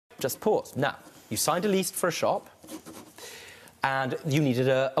Just pause. Now, you signed a lease for a shop and you needed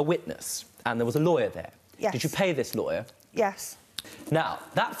a witness and there was a lawyer there. Yes. Did you pay this lawyer? Yes. Now,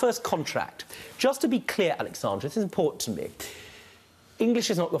 that first contract, just to be clear, Alexandra, this is important to me. English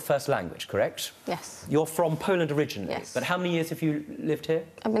is not your first language, correct? Yes. You're from Poland originally. Yes. But how many years have you lived here?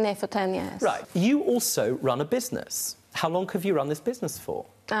 I've been here for 10 years. Right. You also run a business. How long have you run this business for?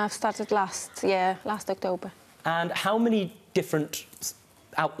 I've started last year, last October. And how many different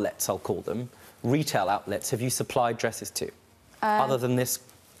outlets, I'll call them, retail outlets, have you supplied dresses to, other than this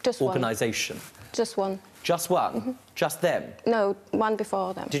organisation? Just one. Just one? Mm-hmm. Just them? No, one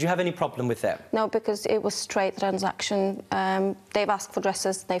before them. Did you have any problem with them? No, because it was straight transaction. They've asked for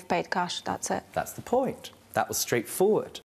dresses, they've paid cash, that's it. That's the point. That was straightforward.